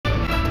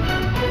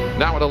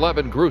Now at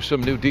 11,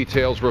 gruesome new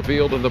details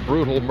revealed in the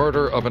brutal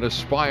murder of an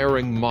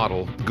aspiring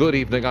model. Good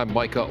evening, I'm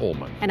Micah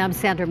Ullman. And I'm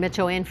Sandra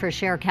Mitchell in for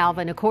Cher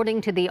Calvin. According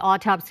to the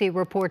autopsy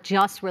report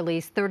just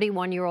released,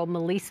 31-year-old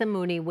Maleesa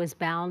Mooney was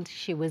bound,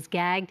 she was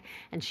gagged,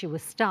 and she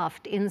was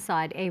stuffed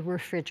inside a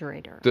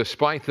refrigerator.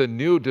 Despite the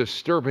new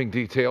disturbing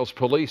details,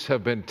 police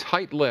have been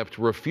tight-lipped,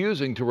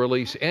 refusing to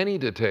release any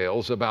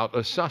details about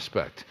a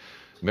suspect.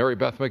 Mary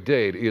Beth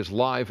McDade is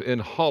live in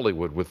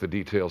Hollywood with the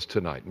details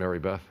tonight. Mary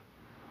Beth.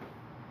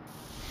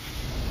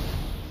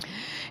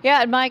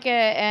 Yeah, and Micah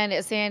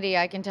and Sandy,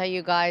 I can tell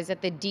you guys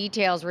that the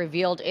details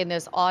revealed in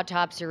this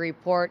autopsy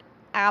report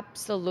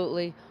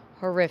absolutely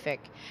horrific.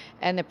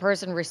 And the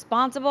person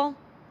responsible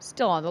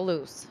still on the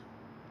loose.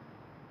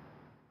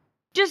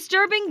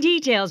 Disturbing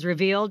details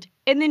revealed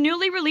in the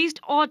newly released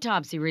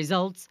autopsy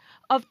results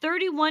of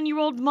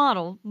 31-year-old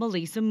model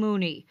Maleesa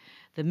Mooney.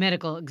 The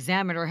medical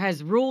examiner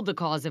has ruled the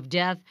cause of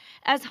death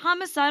as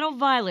homicidal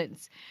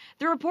violence.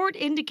 The report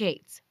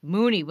indicates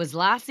Mooney was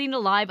last seen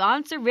alive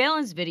on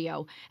surveillance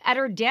video at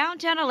her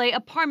downtown LA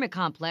apartment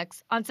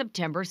complex on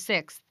September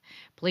 6th.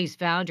 Police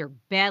found her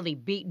badly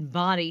beaten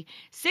body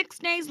 6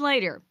 days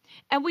later,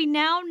 and we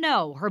now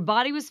know her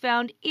body was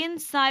found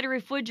inside a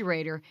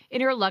refrigerator in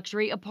her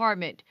luxury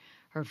apartment.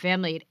 Her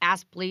family had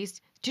asked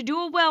police to do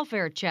a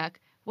welfare check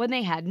when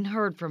they hadn't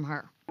heard from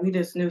her. We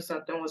just knew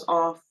something was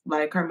off,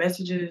 like her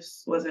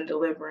messages wasn't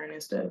delivering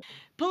and stuff.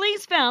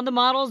 Police found the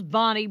model's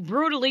body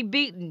brutally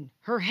beaten,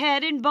 her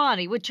head and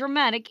body with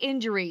traumatic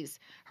injuries,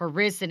 her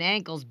wrists and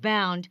ankles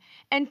bound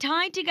and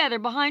tied together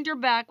behind her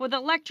back with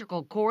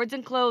electrical cords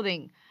and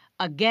clothing,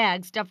 a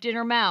gag stuffed in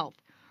her mouth,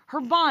 her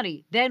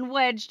body then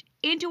wedged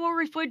into a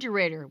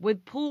refrigerator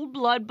with pooled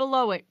blood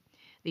below it.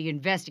 The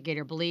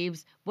investigator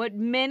believes what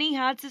many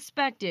had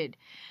suspected,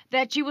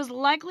 that she was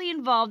likely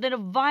involved in a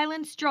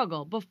violent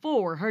struggle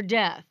before her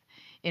death.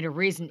 In a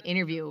recent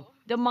interview,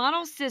 the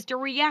model's sister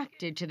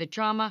reacted to the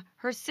trauma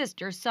her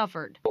sister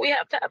suffered. We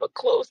have to have a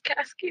closed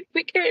casket.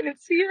 We can't even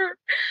see her.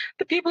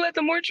 The people at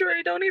the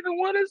mortuary don't even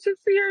want us to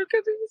see her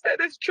because he said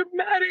it's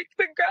traumatic.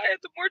 The guy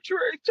at the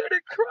mortuary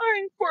started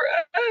crying for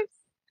us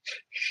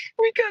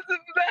because of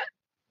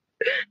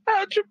that,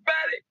 how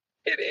traumatic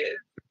it is.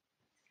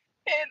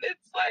 And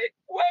it's like,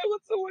 why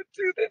would someone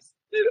do this?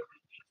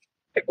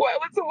 Like, why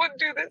would someone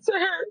do this to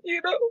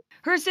her,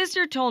 Her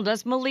sister told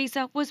us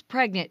Maleesa was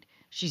pregnant.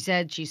 She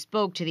said she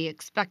spoke to the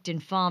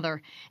expectant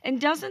father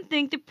and doesn't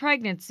think the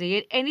pregnancy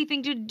had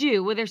anything to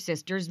do with her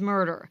sister's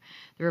murder.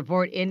 The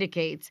report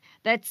indicates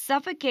that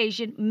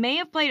suffocation may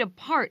have played a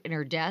part in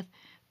her death,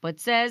 but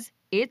says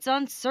it's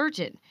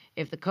uncertain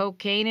if the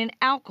cocaine and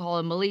alcohol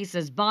in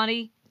Maleesa's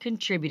body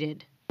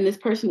contributed. And this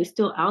person is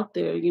still out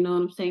there, you know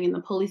what I'm saying? And the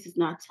police is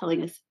not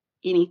telling us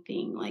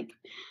anything. Like,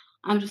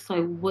 I'm just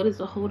like, what is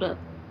the holdup?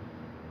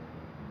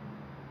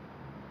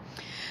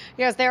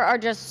 Yes, there are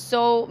just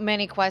so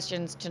many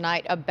questions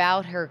tonight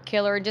about her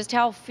killer and just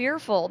how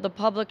fearful the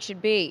public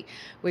should be.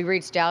 We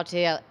reached out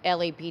to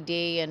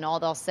LAPD and all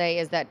they'll say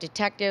is that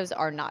detectives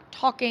are not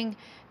talking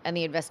and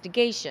the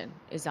investigation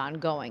is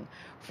ongoing.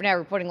 For now,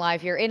 reporting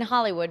live here in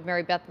Hollywood,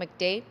 Mary Beth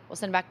McDade. We'll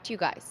send back to you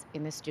guys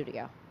in the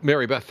studio.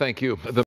 Mary Beth, thank you.